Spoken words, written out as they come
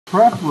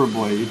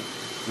Preferably,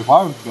 if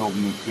I was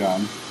building this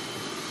gun,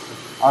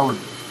 I would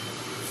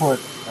put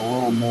a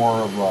little more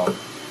of a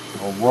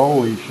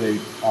rolly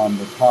shape on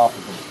the top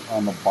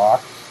of the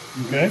box.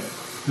 Okay.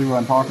 See what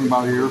I'm talking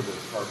about here?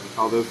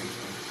 How this is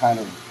kind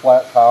of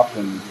flat top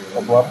and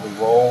abruptly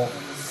roll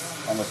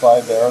on the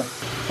side there.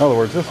 In other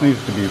words, this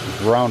needs to be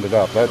rounded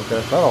up. That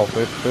all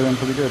fit in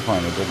pretty good,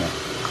 finally, didn't it?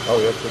 Oh,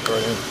 yeah, fit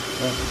right in.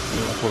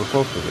 Yeah, that's what it's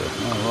supposed to do.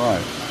 All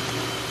right.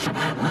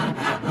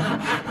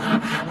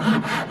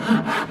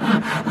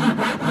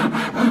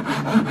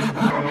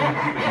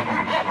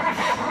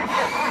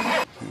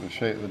 See the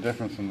shape, the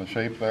difference in the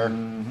shape there?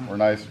 Mm-hmm. We're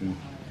nice and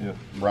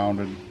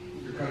rounded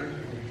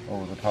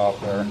over the top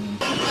there.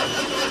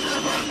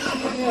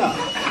 Yeah.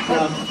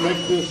 Now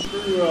make this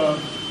through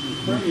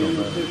premium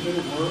if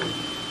it works.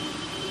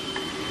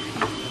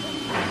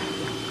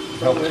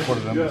 Helps put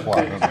it in the slot,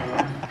 doesn't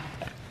it?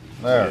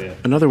 There.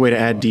 Another way to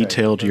add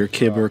detail to your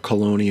Kibler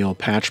Colonial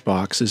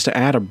Patchbox is to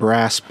add a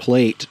brass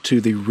plate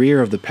to the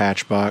rear of the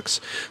Patchbox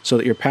so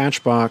that your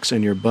Patchbox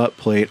and your butt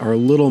plate are a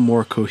little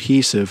more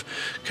cohesive,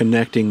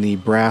 connecting the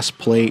brass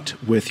plate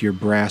with your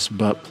brass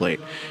butt plate.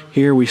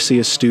 Here we see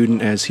a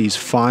student as he's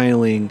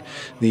filing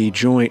the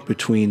joint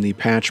between the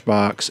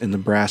Patchbox and the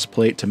brass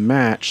plate to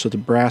match so the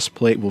brass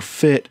plate will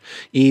fit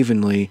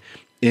evenly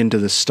into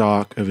the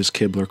stock of his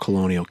Kibler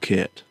Colonial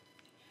kit.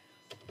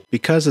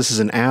 Because this is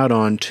an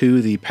add-on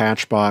to the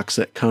Patchbox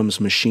that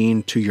comes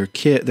machined to your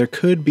kit, there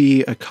could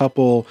be a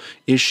couple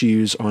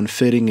issues on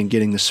fitting and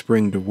getting the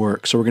spring to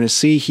work. So we're going to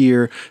see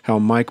here how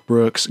Mike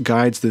Brooks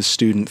guides this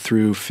student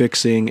through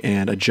fixing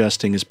and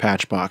adjusting his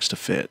Patchbox to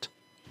fit.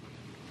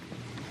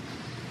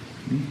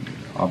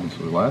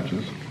 Obviously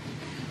latches.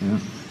 Yeah.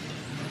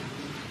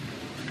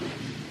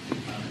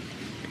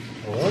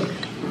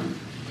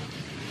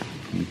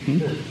 Mm-hmm.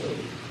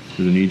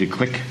 Does it need to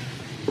click?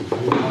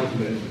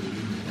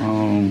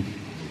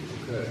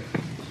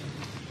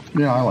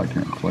 Yeah, I like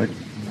hearing click.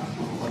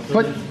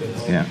 Click!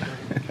 Yeah.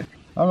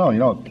 I don't know, you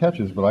know, it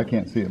catches, but I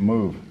can't see it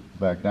move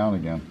back down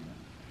again.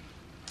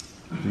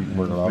 See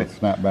where it ought to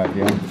snap back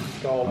in.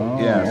 Oh,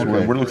 yeah, so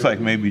okay. what it looks like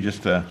maybe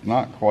just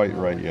Not quite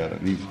right yet.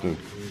 It needs to, it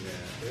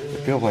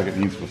feels like it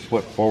needs to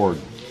slip forward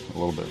a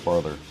little bit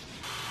farther.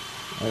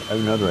 I have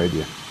another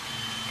idea.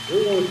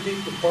 We want to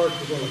keep the parts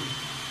we're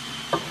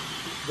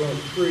going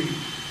to treat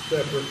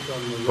separate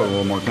from the Put a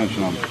little more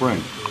tension on the spring.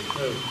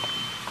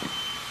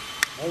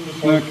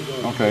 Nick,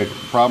 okay,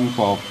 problem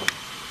solved.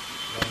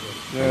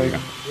 There you go.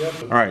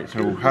 All right,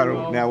 so how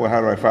do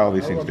I file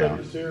these things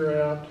down?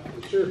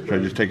 Should I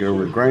just take it over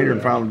to the grinder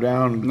and file them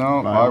down?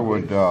 No, I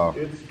would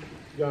it's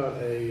got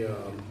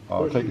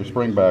a take your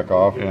spring back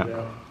off.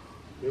 Yeah.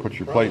 Put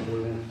your plate,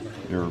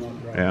 your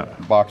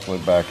box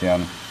lid back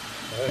in,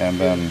 and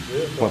then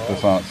flip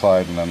this on its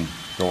side and then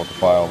go with the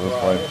file this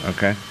way.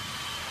 Okay.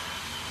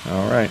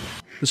 All right.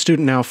 The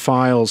student now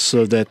files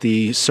so that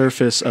the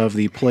surface of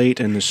the plate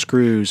and the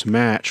screws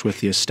match with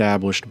the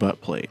established butt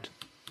plate.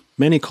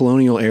 Many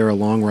Colonial era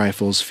long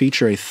rifles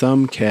feature a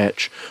thumb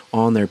catch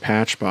on their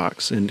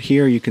Patchbox, and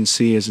here you can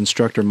see as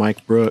instructor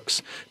Mike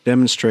Brooks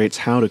demonstrates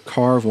how to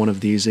carve one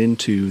of these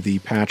into the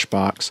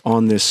Patchbox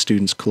on this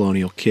student's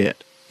Colonial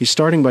kit. He's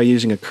starting by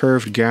using a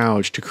curved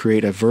gouge to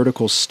create a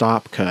vertical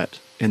stop cut,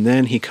 and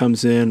then he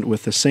comes in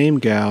with the same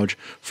gouge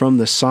from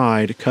the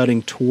side,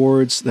 cutting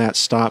towards that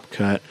stop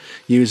cut,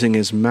 using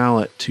his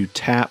mallet to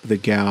tap the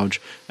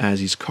gouge as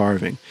he's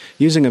carving.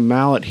 Using a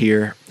mallet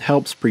here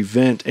helps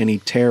prevent any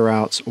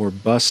tear-outs or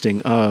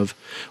busting of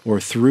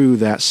or through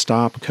that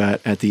stop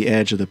cut at the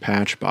edge of the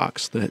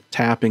Patchbox. The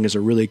tapping is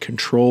a really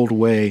controlled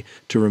way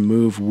to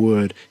remove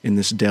wood in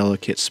this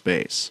delicate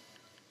space.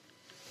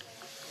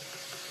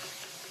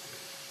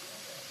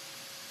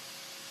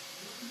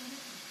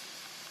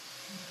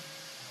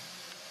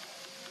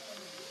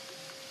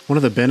 One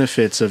of the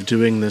benefits of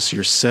doing this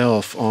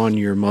yourself on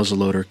your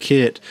muzzleloader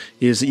kit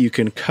is that you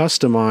can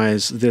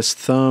customize this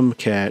thumb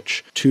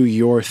catch to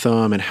your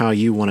thumb and how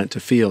you want it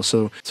to feel.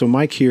 So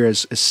Mike here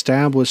has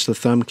established the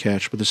thumb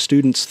catch, but the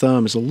student's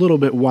thumb is a little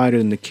bit wider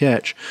than the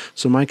catch.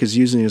 So Mike is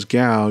using his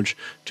gouge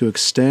to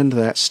extend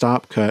that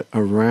stop cut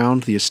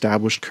around the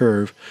established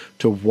curve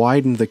to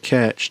widen the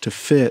catch to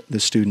fit the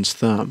student's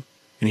thumb.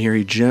 And here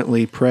he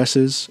gently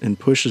presses and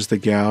pushes the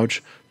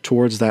gouge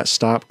towards that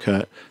stop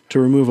cut to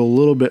remove a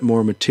little bit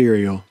more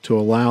material to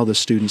allow the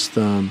student's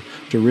thumb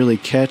to really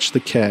catch the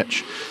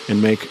catch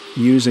and make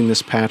using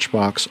this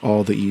Patchbox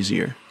all the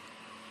easier.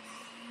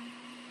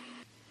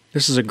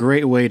 This is a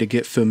great way to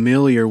get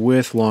familiar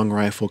with long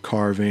rifle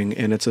carving,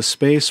 and it's a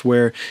space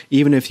where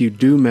even if you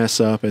do mess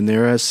up and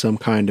there is some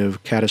kind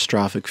of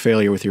catastrophic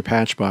failure with your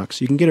Patchbox,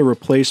 you can get a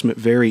replacement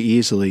very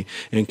easily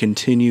and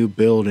continue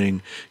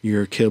building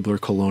your Kibler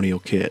Colonial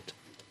kit.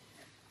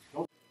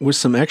 With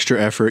some extra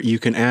effort, you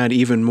can add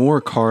even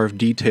more carved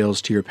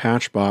details to your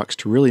Patchbox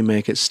to really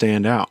make it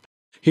stand out.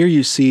 Here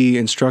you see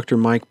instructor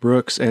Mike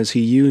Brooks as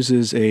he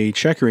uses a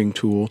checkering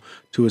tool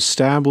to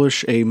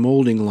establish a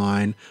molding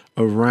line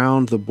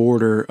around the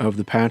border of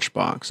the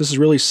Patchbox. This is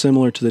really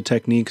similar to the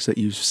techniques that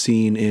you've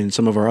seen in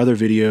some of our other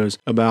videos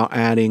about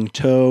adding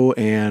toe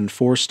and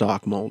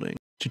forestock molding.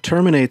 To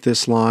terminate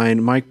this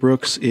line, Mike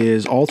Brooks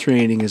is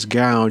alternating his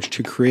gouge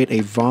to create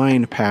a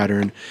vine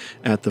pattern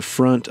at the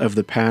front of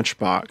the patch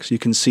box. You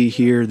can see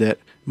here that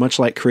much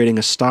like creating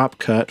a stop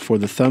cut for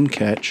the thumb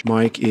catch,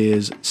 Mike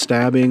is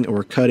stabbing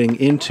or cutting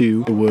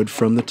into the wood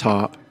from the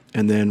top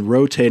and then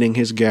rotating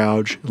his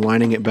gouge,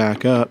 lining it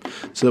back up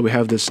so that we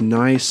have this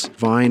nice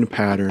vine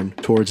pattern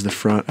towards the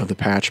front of the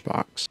patch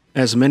box.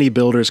 As many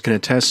builders can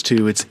attest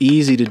to, it's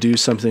easy to do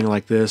something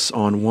like this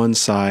on one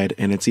side,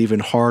 and it's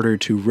even harder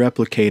to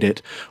replicate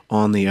it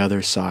on the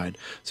other side.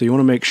 So you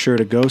want to make sure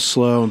to go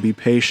slow and be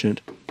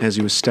patient as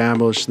you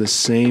establish the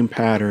same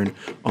pattern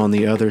on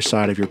the other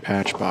side of your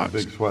patch box.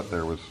 Big sweat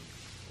there was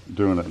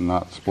doing it and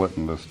not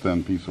splitting this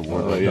thin piece of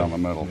wood right down the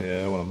middle.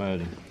 Yeah, I would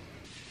imagine.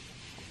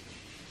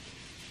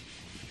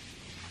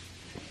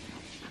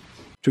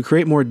 To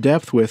create more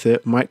depth with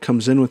it, Mike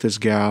comes in with his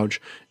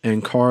gouge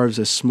and carves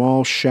a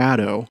small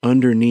shadow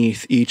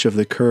underneath each of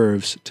the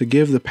curves to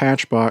give the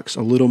patch box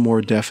a little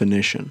more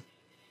definition.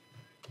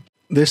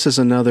 This is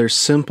another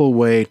simple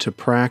way to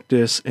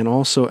practice and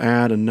also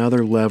add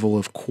another level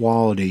of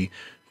quality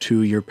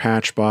to your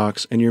patch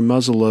box and your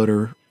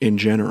muzzleloader in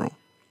general.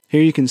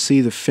 Here you can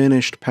see the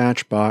finished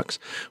patch box.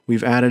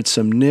 We've added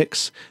some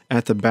nicks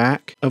at the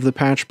back of the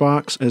patch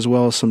box as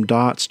well as some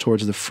dots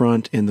towards the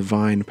front in the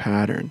vine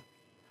pattern.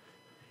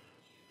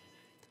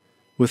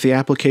 With the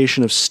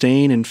application of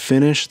stain and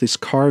finish, this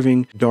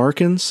carving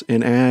darkens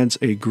and adds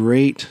a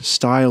great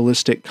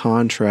stylistic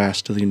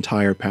contrast to the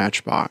entire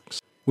patch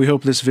box. We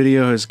hope this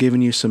video has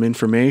given you some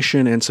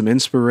information and some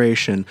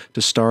inspiration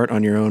to start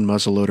on your own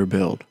muzzleloader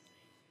build.